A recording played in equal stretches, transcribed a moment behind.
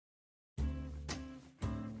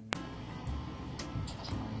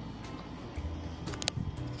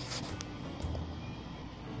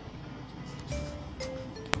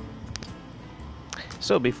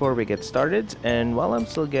So before we get started, and while I'm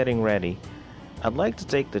still getting ready, I'd like to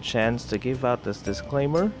take the chance to give out this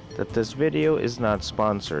disclaimer that this video is not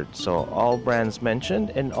sponsored, so all brands mentioned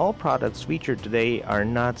and all products featured today are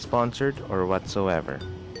not sponsored or whatsoever.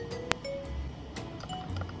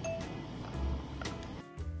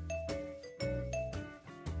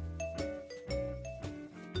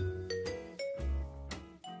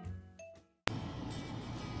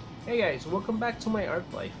 Hey guys, welcome back to my art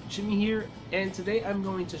life. Jimmy here, and today I'm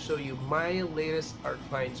going to show you my latest art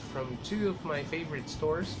finds from two of my favorite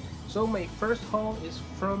stores. So my first haul is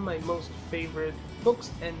from my most favorite books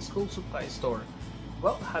and school supply store.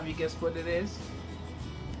 Well, have you guessed what it is?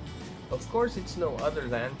 Of course, it's no other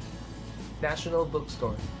than National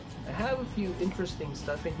Bookstore. I have a few interesting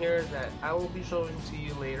stuff in here that I will be showing to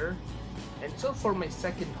you later. And so for my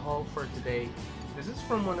second haul for today, this is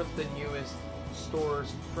from one of the newest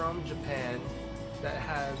stores from Japan that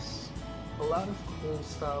has a lot of cool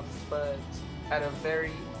stuff but at a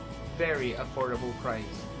very affordable price.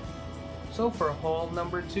 So for haul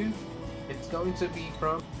number 2, it's going to be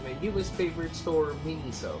from my newest favorite store,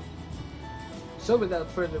 MINISO. So without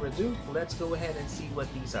further ado, let's go ahead and see what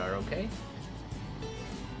these are, okay?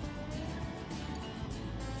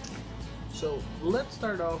 So let's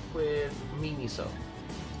start off with MINISO.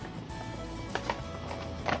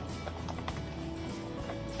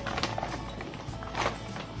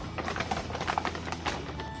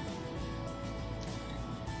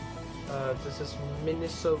 This is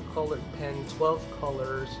MINISO colored pen, 12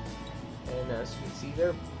 colors, and as you can see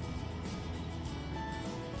there.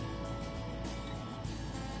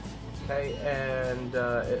 Okay, and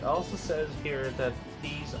it also says here that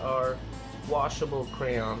these are washable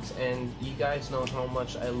crayons, and you guys know how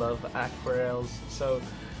much I love aquarels, so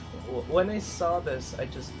when I saw this, I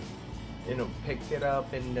just picked it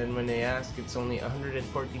up, and then when they asked, it's only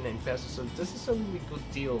 149 pesos, so this is a really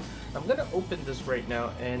good deal. I'm gonna open this right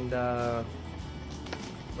now, and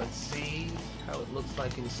let's see how it looks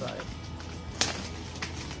like inside.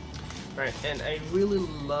 Alright, and I really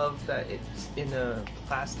love that it's in a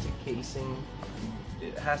plastic casing.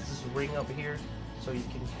 It has this ring up here, so you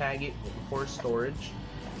can tag it for storage,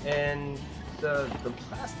 and the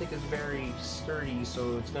plastic is very sturdy,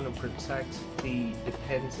 so it's going to protect the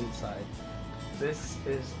pens inside. This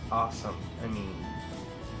is awesome. I mean,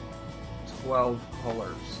 12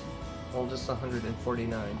 colors, all just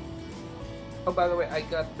 149. Oh, by the way, I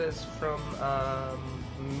got this from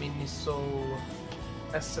MINISO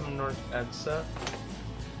SM North EDSA.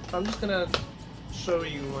 I'm just gonna show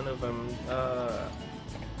you one of them.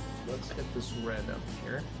 Let's get this red up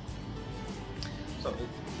here. So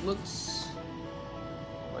it looks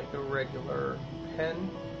like a regular pen,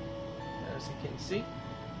 as you can see.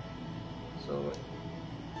 So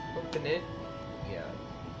open it. Yeah,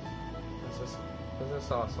 this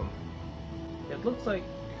is awesome. It looks like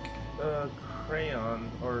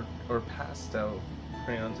crayon or pastel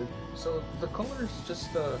crayons. So the colors just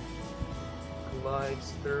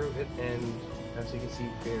glides through it, and as you can see,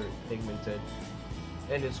 very pigmented.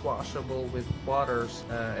 And it's washable with waters.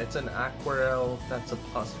 It's an aquarel, that's a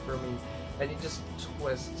plus for me. And you just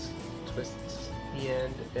twist the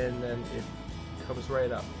end, and then it comes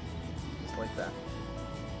right up, just like that.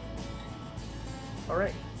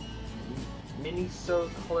 Alright, MINISO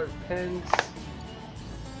colored pens.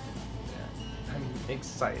 Yeah, I'm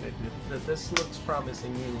excited. This looks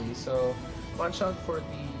promising, really. So watch out for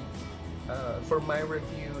my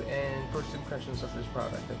review and first impressions of this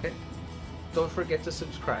product, okay? Don't forget to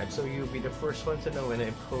subscribe so you'll be the first one to know when I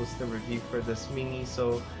post the review for this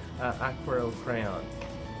MINISO aquarel crayon.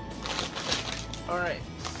 Alright,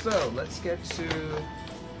 so let's get to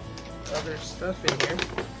other stuff in here.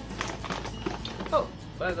 Oh,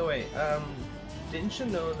 by the way, didn't you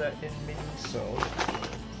know that in MINISO,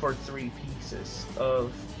 for 3 pieces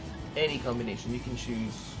of any combination, you can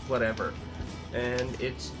choose whatever, and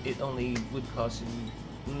it only would cost you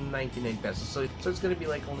 99 pesos, so it's gonna be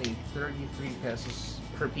like only 33 pesos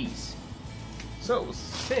per piece. So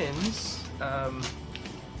since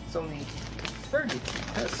it's only 33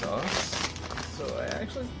 pesos, so I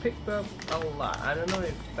actually picked up a lot. I don't know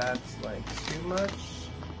if that's like too much.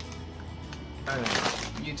 I don't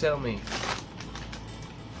know, you tell me.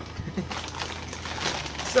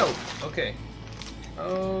 So okay,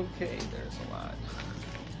 there's a lot.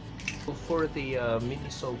 So for the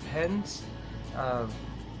MINISO pens,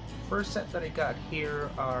 first set that I got here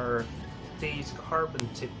are these carbon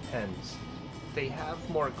tip pens. They have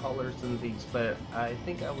more colors than these, but I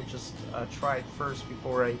think I would just try it first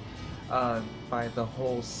before I buy the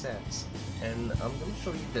whole set. And I'm going to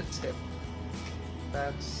show you the tip.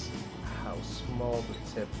 That's how small the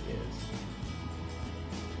tip is.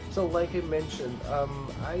 So like I mentioned,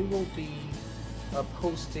 I will be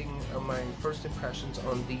posting my first impressions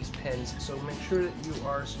on these pens, so make sure that you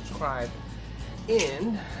are subscribed.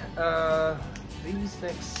 And these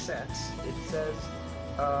next sets, it says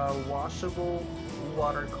washable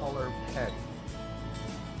watercolor pen.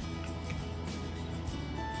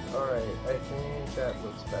 Alright, I think that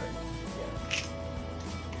looks better. Yeah.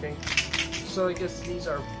 Okay, so I guess these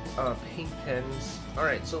are paint pens.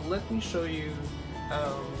 Alright, so let me show you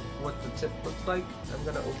what the tip looks like. I'm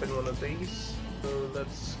gonna open one of these. So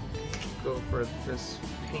let's go for this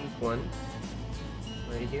pink one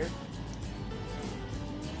right here.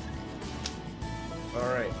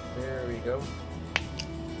 Alright, there we go.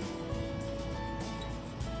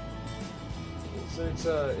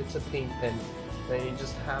 So it's a paint pen. Then you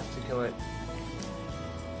just have to kind of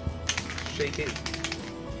shake it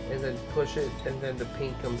and then push it, and then the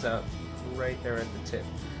paint comes out right there at the tip.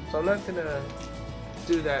 So I'm not gonna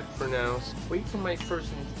do that for now. So wait for my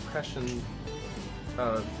first impression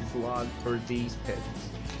vlog for these pens.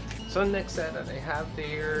 So the next set that I have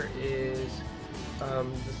there is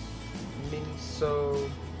this MINISO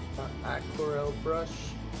aquarelle brush.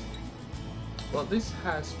 Well, this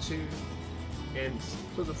has two ends.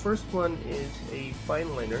 So the first one is a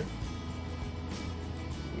fine liner.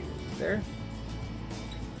 There.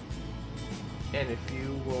 And if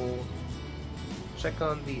you will check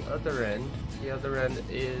on the other end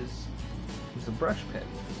is a brush pen.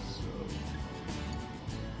 So,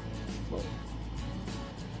 well,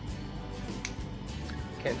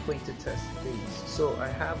 can't wait to test these. So I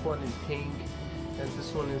have one in pink, and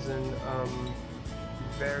this one is in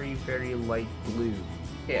very, very light blue.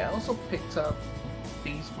 Okay, I also picked up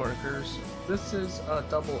these markers. This is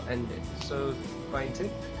double-ended, so fine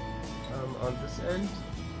tip on this end.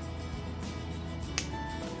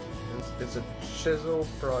 It's a chisel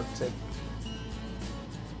broad tip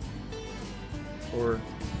for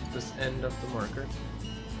this end of the marker,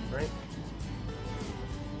 right?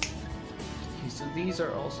 Okay, so these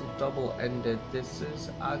are also double-ended. This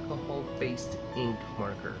is alcohol-based ink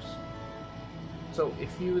markers. So if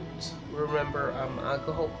you remember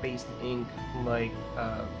alcohol-based ink, like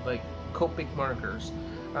Copic markers,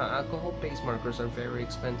 alcohol-based markers are very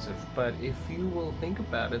expensive. But if you will think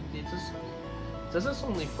about it, this is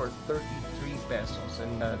only for 33 pesos,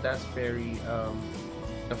 and that's very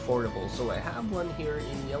affordable. So I have one here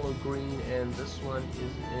in yellow green, and this one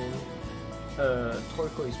is in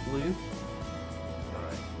turquoise blue.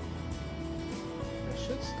 Alright, I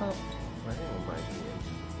should stop writing on my hand.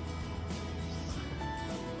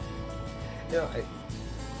 You know,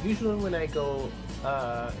 usually when I go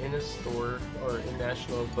in a store or in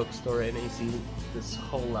National Bookstore and I see this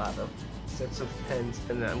whole lot of sets of pens,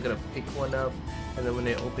 and then I'm gonna pick one up, and then when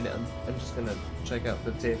I open it, I'm just gonna check out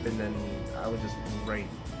the tip, and then I would just write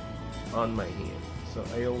on my hand. So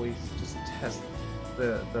I always just test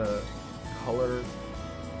the color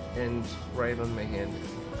and write on my hand.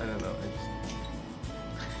 I don't know.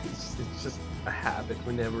 It's just a habit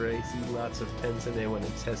whenever I see lots of pens and I want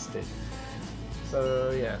to test it.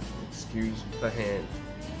 So yeah, excuse the hand.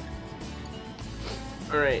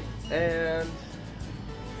 Alright, and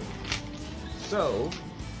so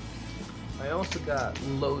I also got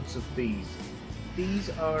loads of these. These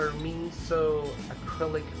are MINISO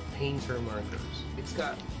acrylic painter markers. It's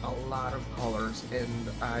got a lot of colors, and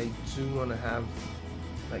I do want to have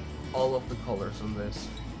like all of the colors on this.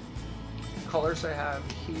 Colors I have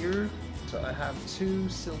here, so I have 2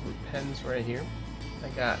 silver pens right here. I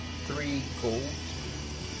got 3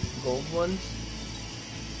 gold ones.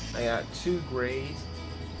 I got 2 grays.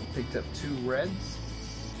 I picked up 2 reds,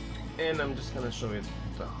 and I'm just gonna show you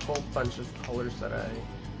the whole bunch of colors that I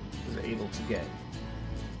was able to get.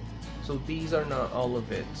 So these are not all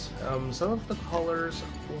of it. Some of the colors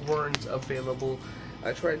weren't available.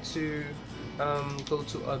 I tried to go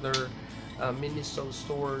to other MINISO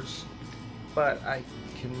stores, but I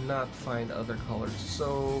cannot find other colors.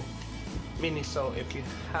 So MINISO, if you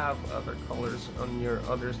have other colors on your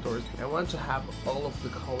other stores, I want to have all of the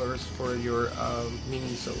colors for your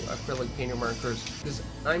MINISO acrylic painter markers, because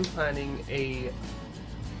I'm planning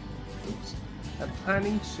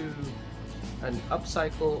an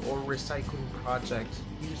upcycle or recycling project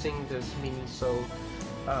using this MINISO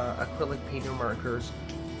acrylic painter markers.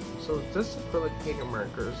 So this acrylic painter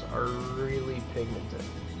markers are really pigmented.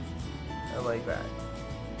 I like that.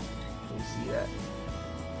 Can you see that?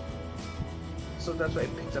 So that's why I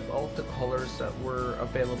picked up all of the colors that were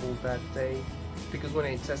available that day, because when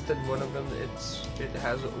I tested one of them, it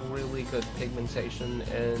has really good pigmentation,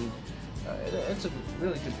 and it's a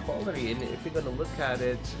really good quality. And if you're gonna look at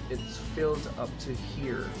it, it's filled up to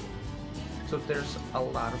here. so there's a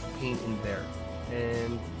lot of paint in there,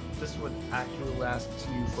 and this would actually last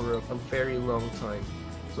you for a very long time.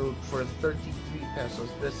 So for 33 pesos,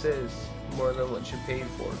 this is more than what you paid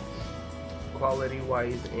for, quality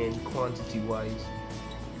wise and quantity wise.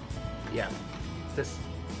 Yeah, the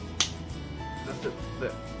I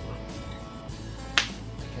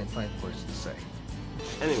can't find words to say.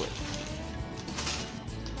 Anyway,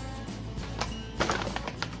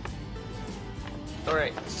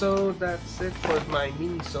 alright, so that's it for my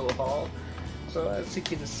MINISO haul. So as you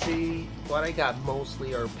can see, what I got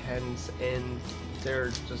mostly are pens, and they're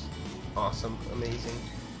just awesome, amazing.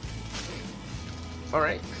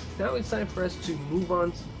 Alright, now it's time for us to move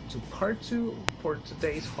on to part 2 for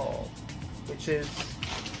today's haul, which is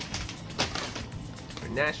our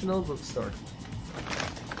National Bookstore.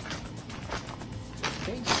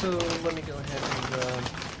 Okay, so let me go ahead and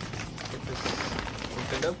get this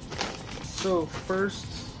opened up. So first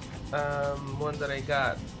one that I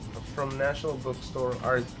got from National Bookstore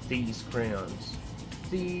are these crayons.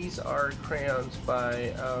 These are crayons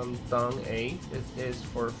by Dong A. It is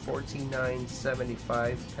for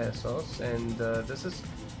 49.75 pesos, and this is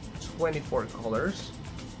 24 colors.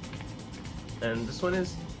 And this one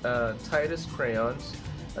is Titus crayons.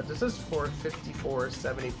 This is for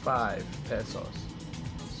 54.75 pesos.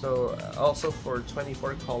 So also for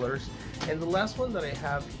 24 colors. And the last one that I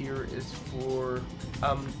have here is for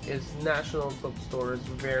is National Bookstore's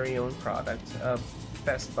very own product,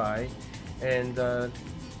 Best Buy, and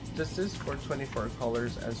this is for 24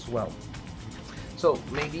 colors as well. So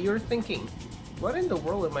maybe you're thinking, what in the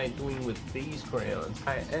world am I doing with these crayons?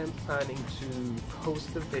 I am planning to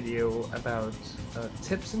post a video about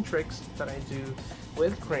tips and tricks that I do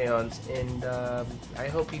with crayons, and I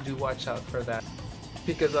hope you do watch out for that,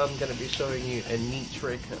 because I'm going to be showing you a neat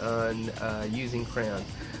trick on using crayons.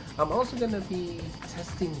 I'm also going to be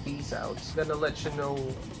testing these out. I'm going to let you know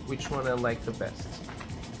which one I like the best.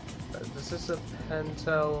 This is a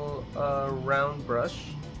Pentel round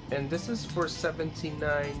brush, and this is for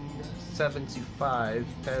 79.75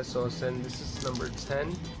 pesos, and this is number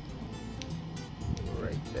 10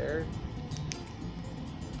 right there.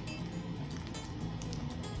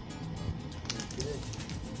 Good.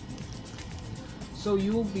 So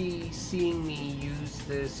you'll be seeing me use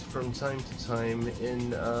this from time to time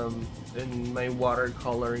in my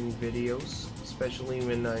watercoloring videos, especially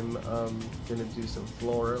when I'm gonna do some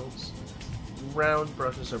florals. Round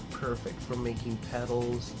brushes are perfect for making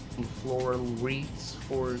petals and floral wreaths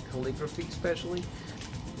for calligraphy especially.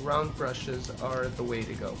 Round brushes are the way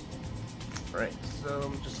to go. Alright, so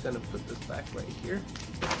I'm just gonna put this back right here.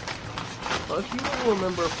 Well, if you will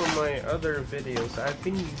remember from my other videos, I've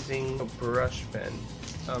been using a brush pen.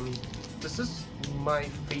 This is my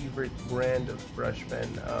favorite brand of brush pen.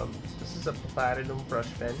 This is a platinum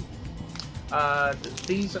brush pen.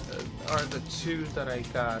 These are the two that I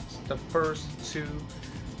got. The first two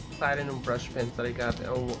platinum brush pens that I got.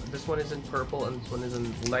 This one is in purple and this one is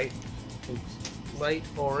in light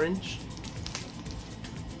orange.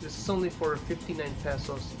 This is only for 59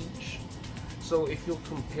 pesos each. So if you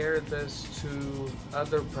compare this to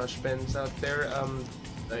other brush pens out there,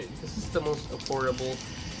 this is the most affordable.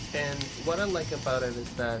 And what I like about it is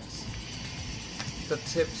that the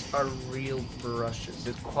tips are real brushes.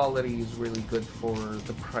 The quality is really good for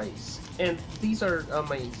the price. And these are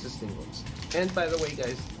my existing ones. And by the way,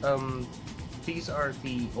 guys, these are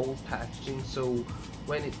the old packaging. So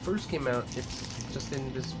when it first came out, it's just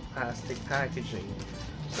in this plastic packaging.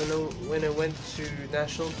 So now, when I went to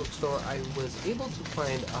National Bookstore, I was able to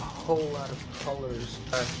find a whole lot of colors.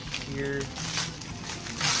 Here it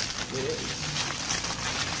is.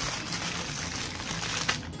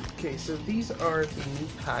 Okay, so these are the new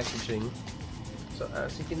packaging. So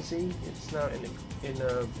as you can see, it's now in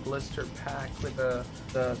a blister pack with the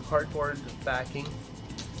cardboard backing.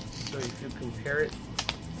 So if you compare it,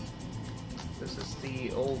 this is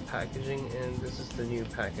the old packaging and this is the new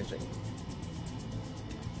packaging.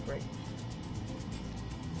 Right.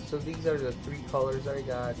 So these are the three colors I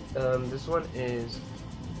got. This one is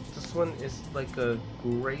like a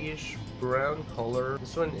grayish brown color.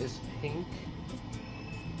 This one is pink.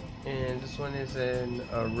 And this one is in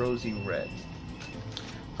a rosy red.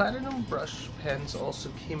 Platinum brush pens also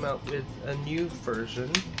came out with a new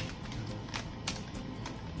version,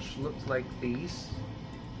 which looks like these.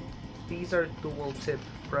 These are dual tip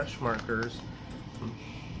brush markers.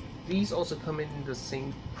 These also come in the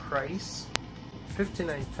same price,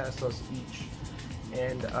 59 pesos each,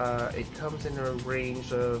 and it comes in a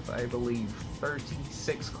range of, I believe,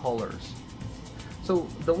 36 colors. So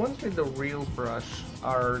the ones with the real brush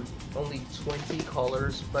are only 20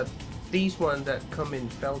 colors, but these ones that come in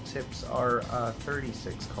felt tips are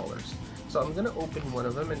 36 colors. So I'm gonna open one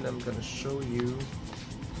of them and I'm gonna show you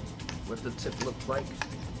what the tip looks like.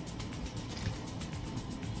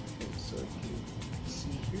 Okay, so you can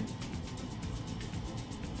see here.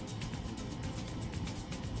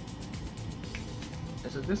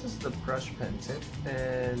 And so this is the brush pen tip,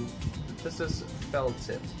 and this is felt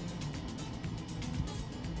tip.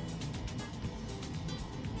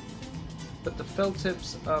 But the felt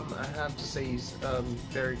tips, I have to say, is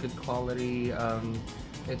very good quality.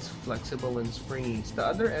 It's flexible and springy. The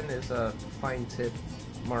other end is a fine tip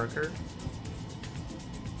marker.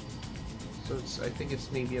 So I think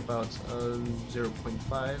it's maybe about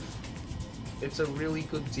 0.5. It's a really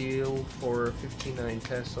good deal for 59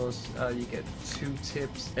 pesos. You get 2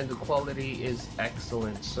 tips and the quality is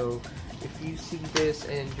excellent. So if you see this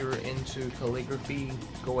and you're into calligraphy,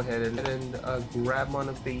 go ahead and grab one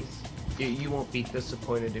of these. You won't be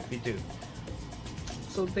disappointed if you do.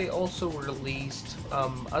 So they also released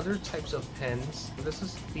other types of pens. This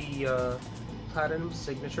is the Platinum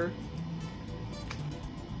Signature.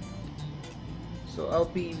 So I'll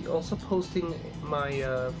be also posting my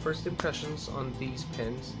first impressions on these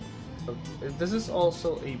pens. This is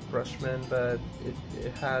also a brush pen, but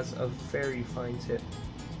it has a very fine tip.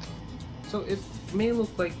 So it may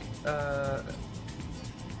look like a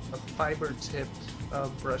fiber tipped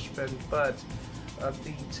brush pen, but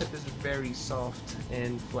the tip is very soft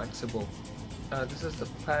and flexible. This is the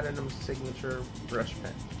Platinum Signature brush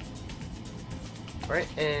pen. Alright,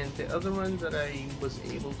 and the other one that I was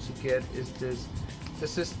able to get is this.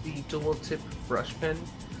 This is the dual tip brush pen.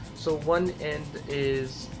 So one end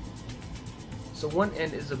is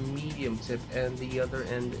a medium tip and the other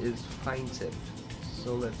end is fine tip.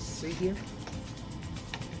 So let's see here,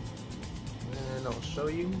 and I'll show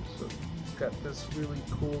you. So it's got this really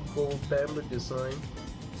cool gold bamboo design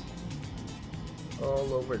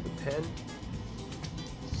all over the pen.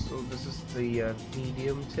 So this is the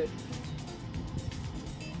medium tip.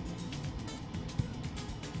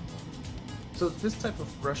 So this type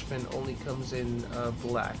of brush pen only comes in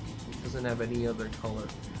black. It doesn't have any other color,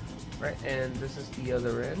 right? And this is the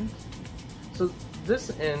other end. So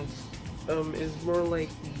this end is more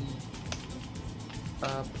like the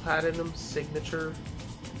Platinum Signature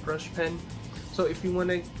brush pen. So if you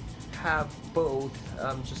want to have both,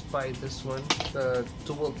 just buy this one, the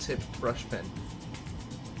dual tip brush pen.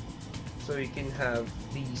 So you can have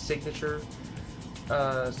the signature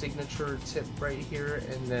tip right here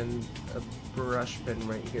and then a brush pen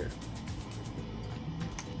right here.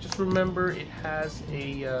 Just remember it has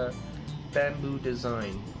a bamboo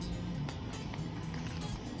design.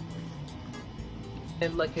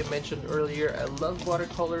 And like I mentioned earlier, I love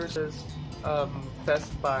watercolors.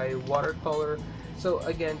 Best Buy Watercolor. So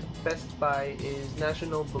again, Best Buy is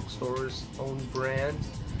National Bookstore's own brand.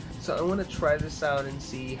 So I want to try this out and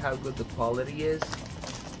see how good the quality is.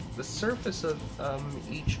 The surface of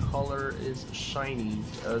each color is shiny,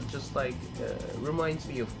 just like reminds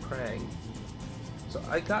me of Prang. So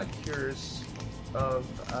I got curious of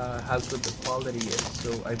how good the quality is,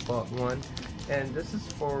 so I bought one, and this is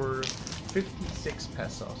for 56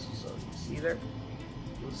 pesos. So you see there,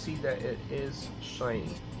 you'll see that it is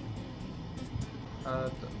shiny.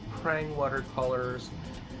 The Prang watercolors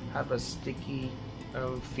have a sticky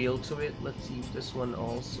feel to it. Let's see if this one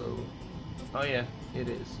also. Oh yeah, it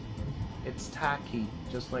is. It's tacky,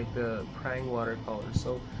 just like the Prang watercolor.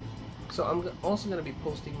 So I'm also going to be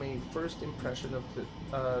posting my first impression of the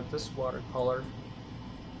this watercolor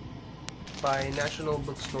by National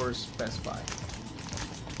Bookstore's Best Buy.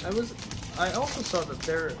 I also saw that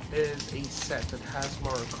there is a set that has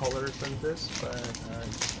more colors than this, but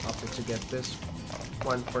I opted to get this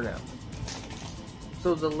one for now.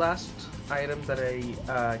 So the last item that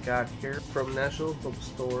I got here from National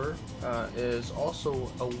Bookstore is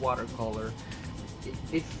also a watercolor.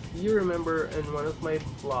 If you remember in one of my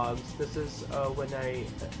vlogs, this is when I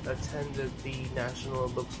attended the National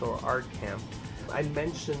Bookstore Art Camp. I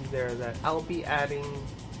mentioned there that I'll be adding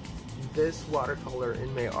this watercolor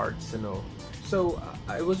in my arsenal. So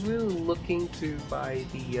I was really looking to buy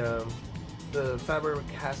the Faber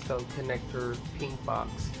Castell connector pink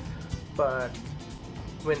box, but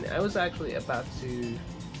when I was actually about to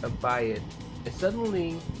buy it, I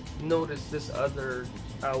suddenly noticed this other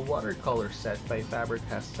watercolor set by Faber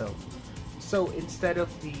Castell. So instead of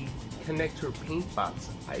the connector paint box,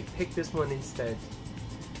 I picked this one instead.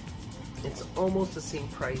 It's almost the same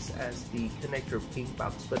price as the connector paint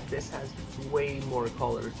box, but this has way more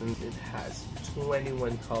colors, and it has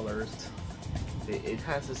 21 colors. It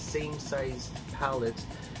has the same size palette,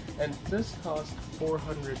 and this cost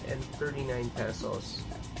 439 pesos.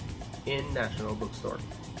 in National Bookstore.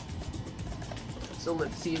 So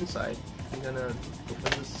let's see inside. I'm gonna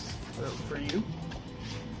open this out for you.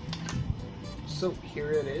 So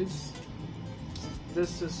here it is.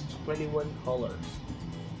 This is 21 colors.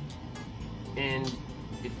 And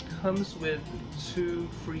it comes with 2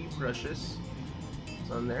 free brushes.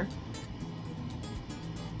 It's on there.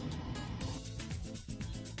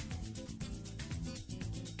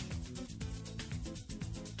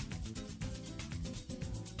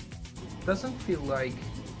 Doesn't feel like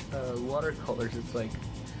watercolors. It's like,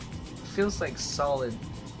 feels like solid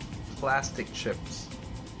plastic chips.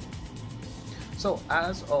 So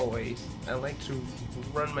as always, I like to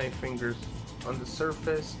run my fingers on the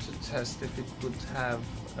surface to test if it would have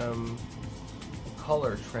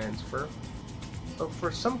color transfer. So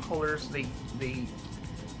for some colors,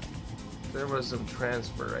 there was some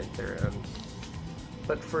transfer right there,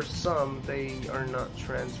 but for some they are not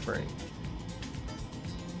transferring.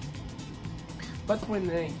 But when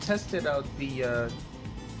I tested out the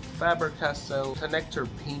Faber Castell connector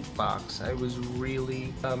paint box, I was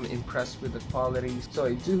really impressed with the quality. So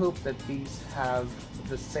I do hope that these have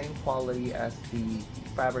the same quality as the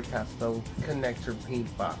Faber Castell connector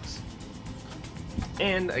paint box.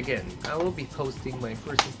 And again, I will be posting my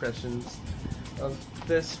first impressions of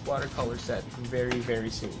this watercolor set very, very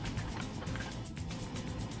soon.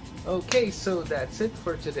 Okay, so that's it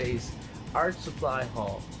for today's art supply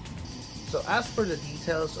haul. So as for the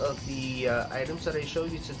details of the items that I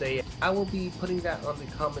showed you today, I will be putting that on the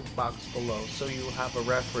comment box below so you have a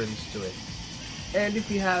reference to it. And if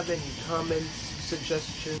you have any comments,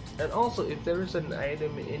 suggestions, and also if there is an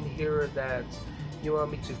item in here that you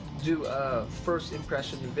want me to do a first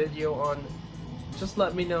impression video on, just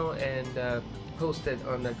let me know and post it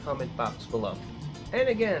on the comment box below. And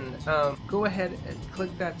again, go ahead and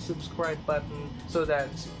click that subscribe button so that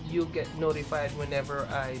you'll get notified whenever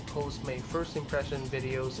I post my first impression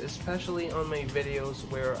videos, especially on my videos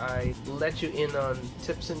where I let you in on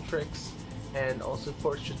tips and tricks and also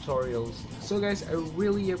course tutorials. So guys, I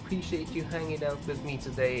really appreciate you hanging out with me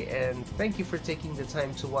today, and thank you for taking the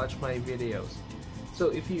time to watch my videos. So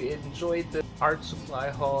if you enjoyed the art supply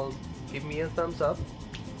haul, give me a thumbs up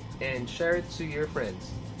and share it to your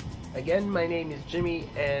friends. Again, my name is Jimmy,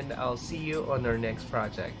 and I'll see you on our next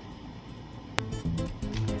project.